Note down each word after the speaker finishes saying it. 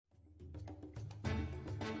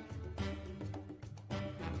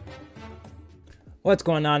What's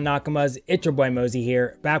going on, Nakamas? It's your boy Mozy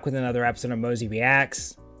here, back with another episode of Mozy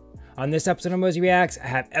Reacts. On this episode of Mozy Reacts, I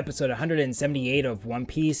have episode 178 of One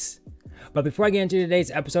Piece. But before I get into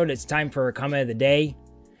today's episode, it's time for a comment of the day.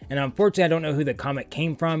 And unfortunately, I don't know who the comment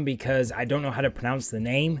came from because I don't know how to pronounce the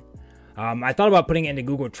name. I thought about putting it into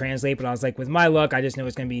Google Translate, but I was like, with my luck, I just know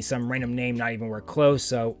it's going to be some random name, not even where close,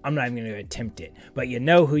 so I'm not even going to attempt it. But you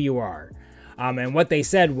know who you are. And what they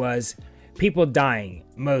said was, people dying,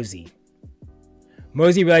 Mozy.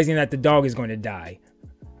 Mozy realizing that the dog is going to die.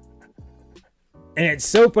 And it's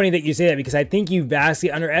so funny that you say that because I think you vastly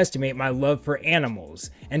underestimate my love for animals.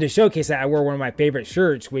 And to showcase that, I wore one of my favorite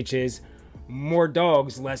shirts, which is more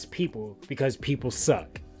dogs, less people, because people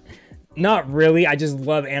suck. Not really, I just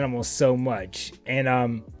love animals so much. And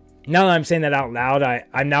now that I'm saying that out loud,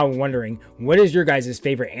 I'm now wondering, what is your guys'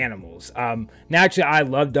 favorite animals? Naturally, I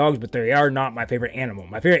love dogs, but they are not my favorite animal.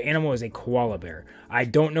 My favorite animal is a koala bear. I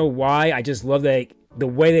don't know why, I just love that. The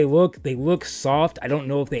way they look soft. I don't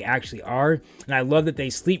know if they actually are. And I love that they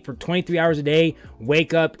sleep for 23 hours a day,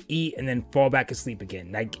 wake up, eat, and then fall back asleep again.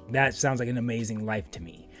 That sounds like an amazing life to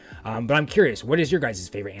me. But I'm curious, what is your guys'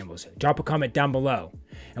 favorite animals? Drop a comment down below.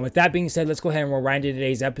 And with that being said, let's go ahead and roll right into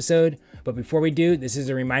today's episode. But before we do, this is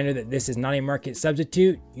a reminder that this is not a market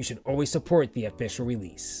substitute. You should always support the official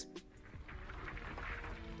release.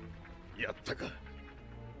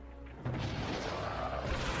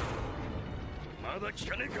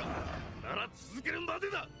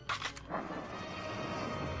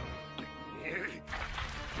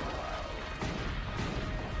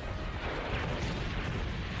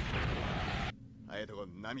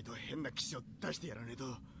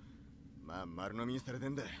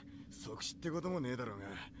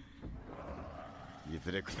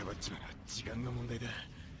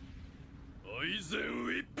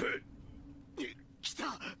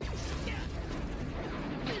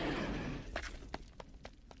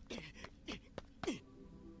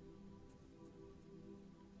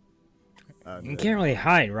 You can't really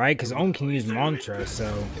hide, right? Because Ohm can use mantra,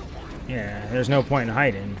 so yeah, there's no point in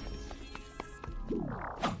hiding.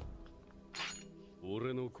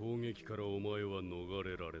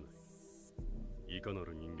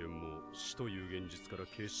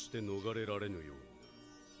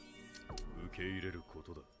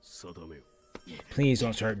 Please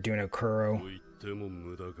don't start doing a Kuro.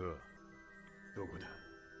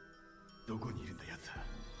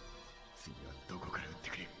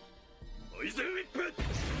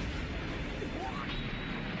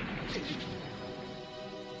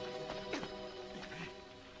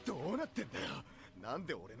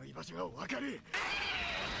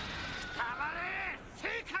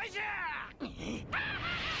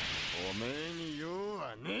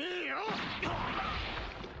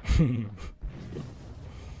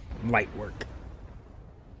 Light work.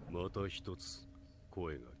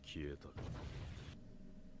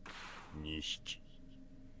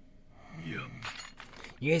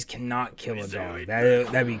 You guys cannot kill a dog.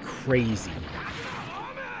 That'd be crazy.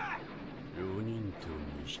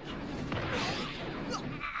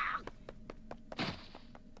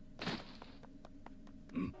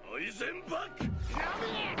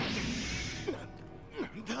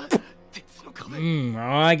 Well,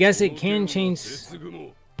 I guess it can change.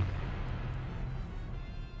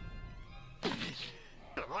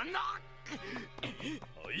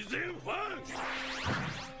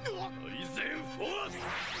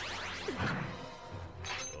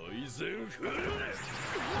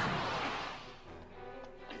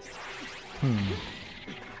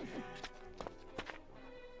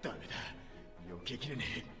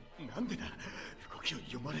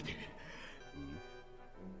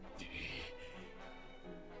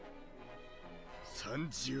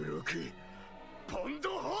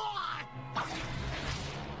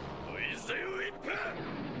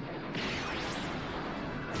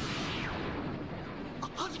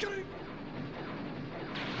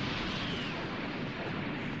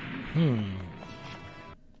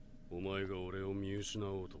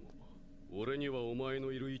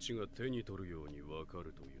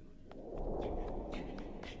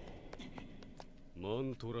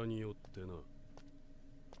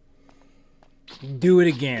 Do it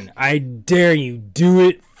again. I dare you. Do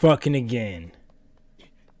it fucking again.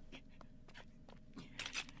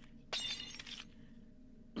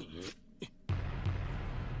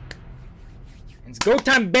 It's go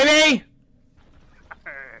time, baby!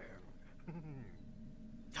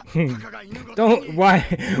 Don't, why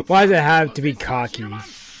does it have to be cocky?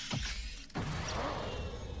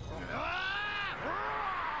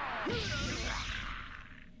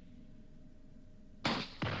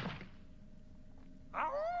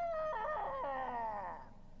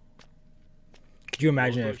 Could you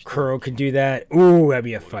imagine if Kuro could do that? Ooh, that'd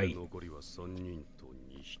be a fight. I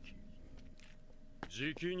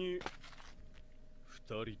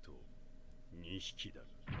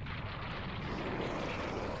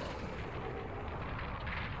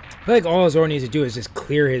feel like all Zoro needs to do is just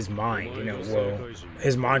clear his mind, you know, well,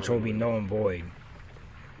 his mantra will be null and void.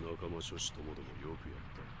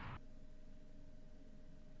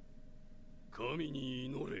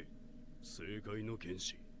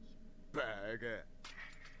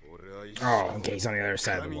 Oh, okay, he's on the other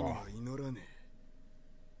side of the wall.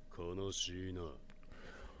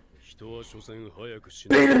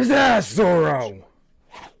 Beat his ass, Zoro!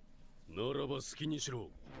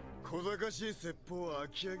 小賢しい説法は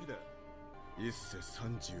秋焼きだ。一世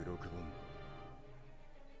36本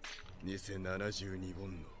二世72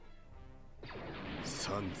本の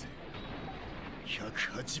三世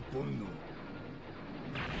108本の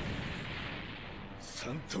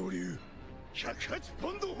三刀流108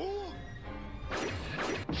ポンド砲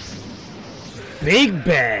Big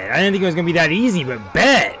bet! I didn't think it was gonna be that easy, but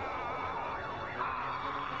bet!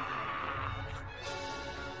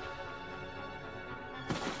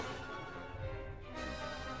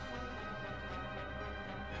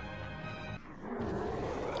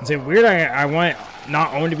 Is it weird I want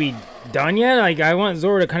not Ohm to be done yet? Like, I want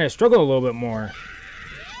Zoro to kind of struggle a little bit more.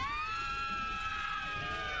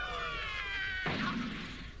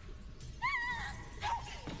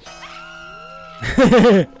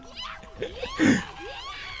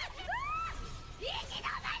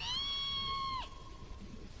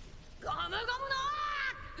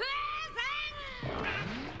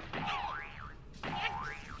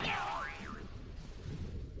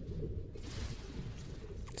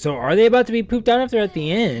 So are they about to be pooped out if they're at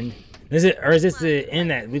the end? Is it, or is this the end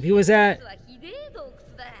that Luffy was at?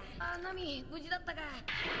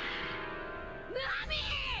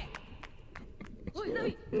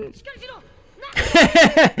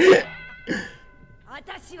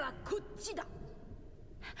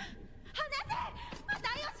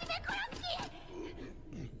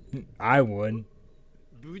 I would.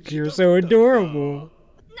 You're so adorable.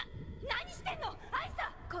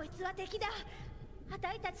 あ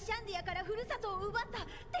たいたちシャンディアからふるさとを奪った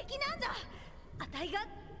敵なんだ。あたいが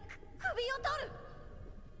首を取る。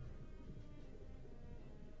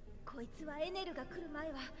こいつはエネルが来る前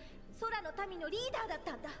は空の民のリーダーだっ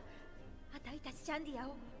たんだ。あたいたちシャンディア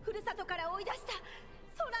をふるさとから追い出した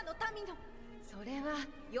空の民の。それは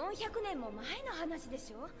400年も前の話で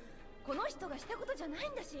しょ。この人がしたことじゃない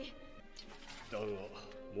んだし。だが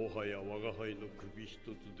もはや我が輩の首一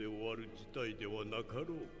つで終わる事態ではなか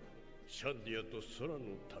ろう。 シャンディアと空の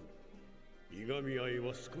民、いがみ合い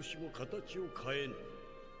は少しも形を変えぬ。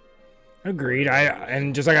 Agreed.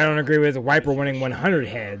 And just like I don't agree with Wiper winning 100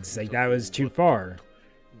 heads, like that was too far.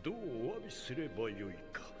 どうお詫びすればよい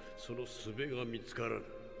か、その術が見つからぬ。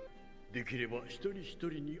できれば一人一人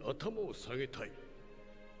に頭を下げたい。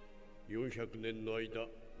400年の間、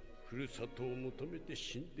ふるさとを求めて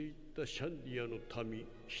死んでいったシャンディアの民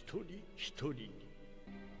一人一人に。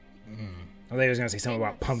 I thought he was gonna say something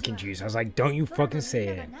about pumpkin juice. I was like, don't you fucking say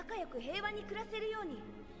it.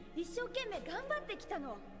 一生懸命頑張ってきた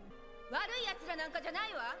の。悪い奴らなんかじゃな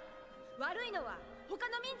いわ。悪いのは他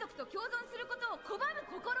の民族と共存することを拒む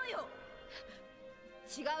心よ。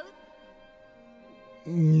違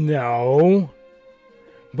う？ No.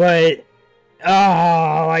 But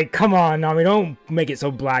like come on, Nami, don't make it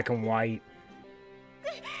so black and white.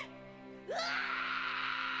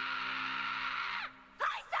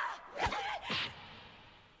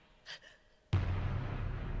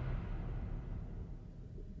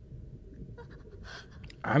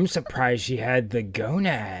 I'm surprised she had the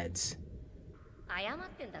gonads.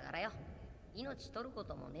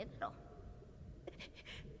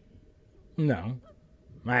 No,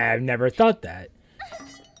 I have never thought that.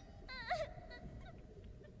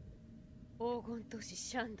 黄金都市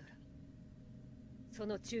シャンドラ。そ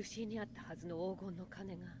の中心にあったはずの黄金の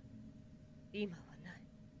鐘が今はない。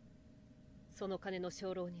その鐘の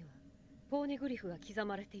鐘楼にはポーネグリフが刻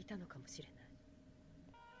まれていたのかもしれない。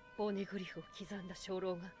 ポーネグリフを刻んだ鐘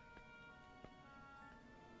楼が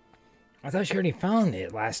I thought she already found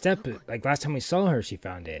it last step. Like last time we saw her, she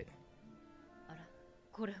found it. あら、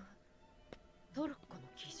これはトロッコの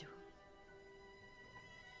騎乗。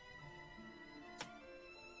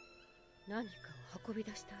何かを運び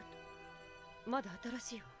出した後、まだ新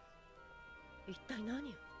しいわ。一体何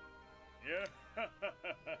を？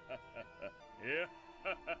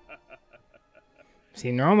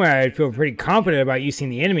 See, normally I'd feel pretty confident about using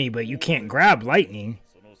the enemy, but you can't grab lightning.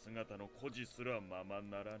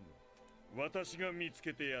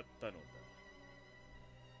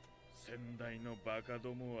 先代のバカ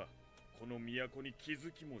どもはこの都に気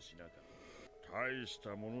づきもしなかった。大し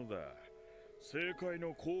たものだ。政界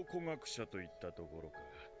の考古学者といったところか。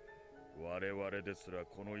我々ですら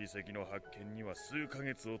この遺跡の発見には数ヶ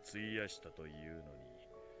月を費やしたという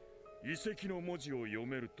のに、遺跡の文字を読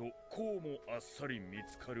めるとこうもあっさり見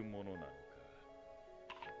つかるものなのか。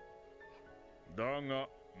だが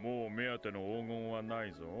もう目当ての黄金はな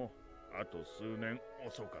いぞ。あと数年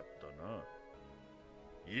遅かったな。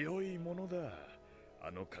良いものだ。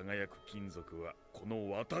あの輝く金属はこ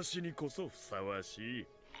の私にこそふさわしい。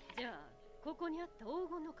じゃあここにあった黄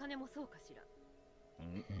金の鐘もそうかしら。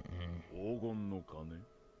黄金の鐘？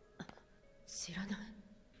知らない。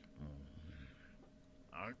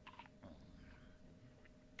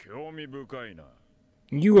興味深いな。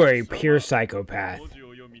You are a pure psychopath. 文字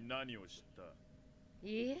を読み何を知った？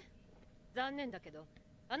いいえ、残念だけど、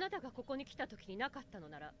あなたがここに来た時になかったの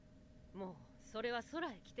なら、もうそれは空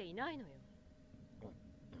へ来ていないのよ。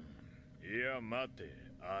いや待て、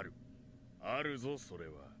あるぞ。それ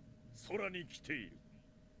は空に来ている。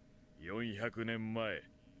400年前、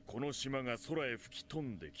この島が空へ吹き飛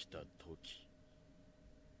んできた時、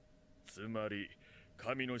つまり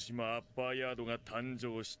神の島アッパーヤードが誕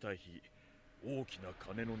生した日、大きな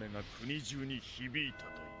鐘の音が国中に響いたとい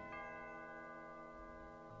う。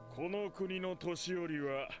この国の年寄り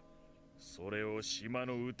はそれを島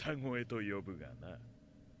の歌声と呼ぶがな。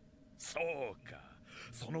そうか、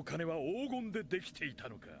その鐘は黄金でできていた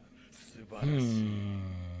のか。素晴らしい。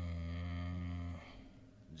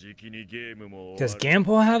じきにゲームも。Does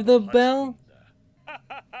Gamble have the bell?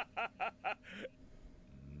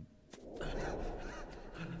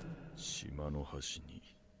 島の端に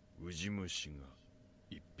ウジ虫が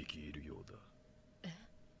一匹いるようだ。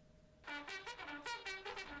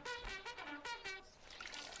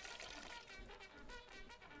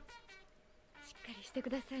しっかりしてく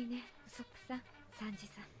ださいね、ウソップさん、サンジ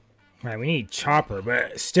さん。Right, we need Chopper,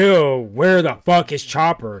 but still, where the fuck is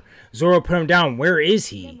Chopper? Zoro put him down. Where is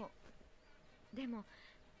he? でも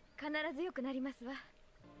必ず良くなりますわ。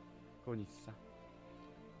小西さん、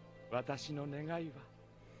私の願いは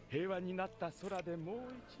平和になった空でもう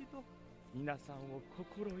一度皆さんを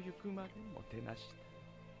心ゆくまでもてなし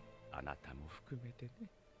た。あなたも含めてね。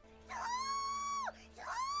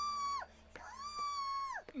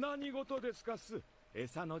何事ですかス？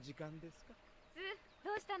餌の時間ですか？ど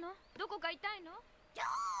うしたの？どこか痛いの？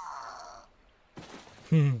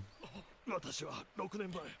 私は6年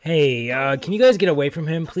前。 Hey, can you guys get away from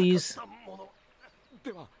him, please?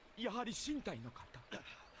 ではやはり身体の方。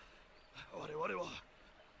我々は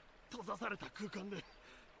閉ざされた空間で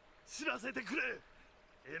知らせてくれ。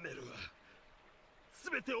エネルは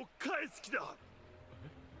全てを返す気だ。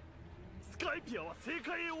スカイピアは政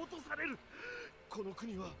界へ落とされる。この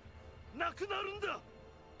国はなくなるんだ。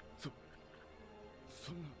そ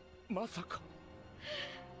んな、まさか。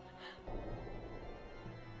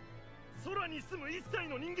空に住む一切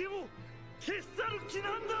の人間を消し去る気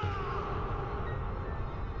なんだ。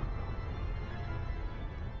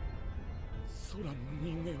空の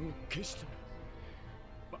人間を消して。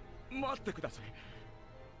待ってください。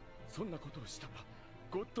そんなことをしたら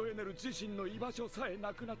ゴッドエネル自身の居場所さえ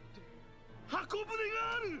なくなって。箱舟が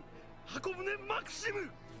ある。箱舟マクシム。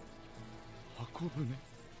箱舟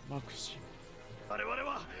マクシム。我々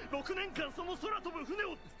は6年間その空飛ぶ船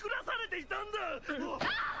を作らされていたんだ。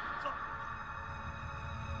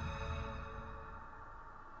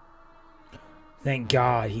Thank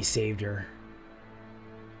God he saved her.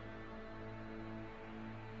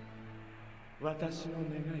 私の願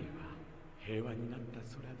いは平和になった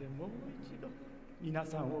空でもう一度皆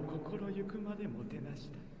さんを心ゆくまでもてなし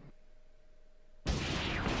た。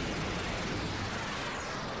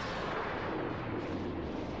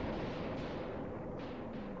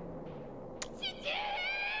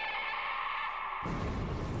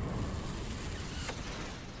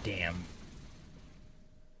Damn.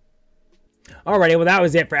 Alrighty, well that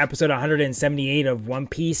was it for episode 178 of One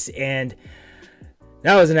Piece, and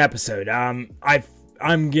that was an episode. I'm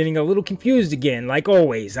getting a little confused again, like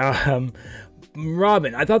always.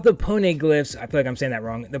 Robin, I thought the poneglyphs, I feel like I'm saying that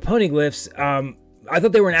wrong. The poneglyphs, I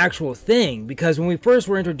thought they were an actual thing, because when we first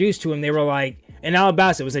were introduced to him, they were like, in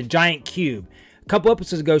Alabasta, it was a giant cube. A couple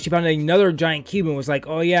episodes ago, she found another giant cube and was like,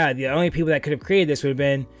 oh yeah, the only people that could have created this would have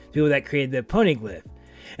been people that created the poneglyph.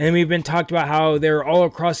 And then we've been talked about how they're all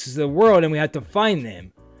across the world and we have to find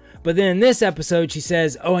them. But then in this episode, she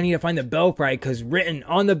says, oh, I need to find the Belfry because written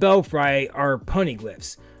on the Belfry are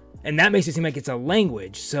poneglyphs. And that makes it seem like it's a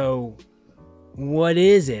language. So what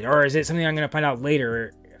is it? Or is it something I'm going to find out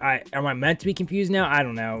later? Am I meant to be confused now? I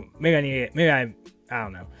don't know. Maybe I need it. Maybe I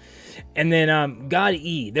don't know. And then God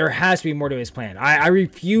E, there has to be more to his plan. I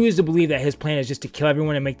refuse to believe that his plan is just to kill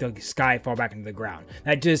everyone and make the sky fall back into the ground.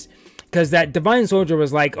 That just, because that divine soldier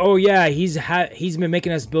was like, oh yeah, he's been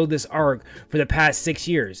making us build this ark for the past 6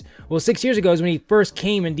 years. Well, 6 years ago is when he first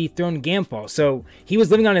came and dethroned Gamfall. So he was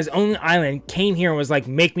living on his own island, came here and was like,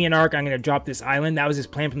 make me an ark, I'm going to drop this island. That was his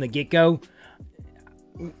plan from the get-go.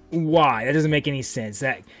 Why? That doesn't make any sense.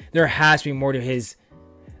 That there has to be more to his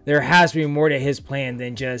plan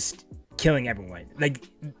than just killing everyone. Like,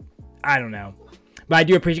 I don't know. But I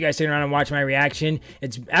do appreciate you guys sitting around and watching my reaction.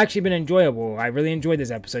 It's actually been enjoyable. I really enjoyed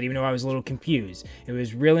this episode, even though I was a little confused. It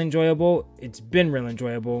was real enjoyable. It's been real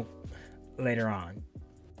enjoyable later on.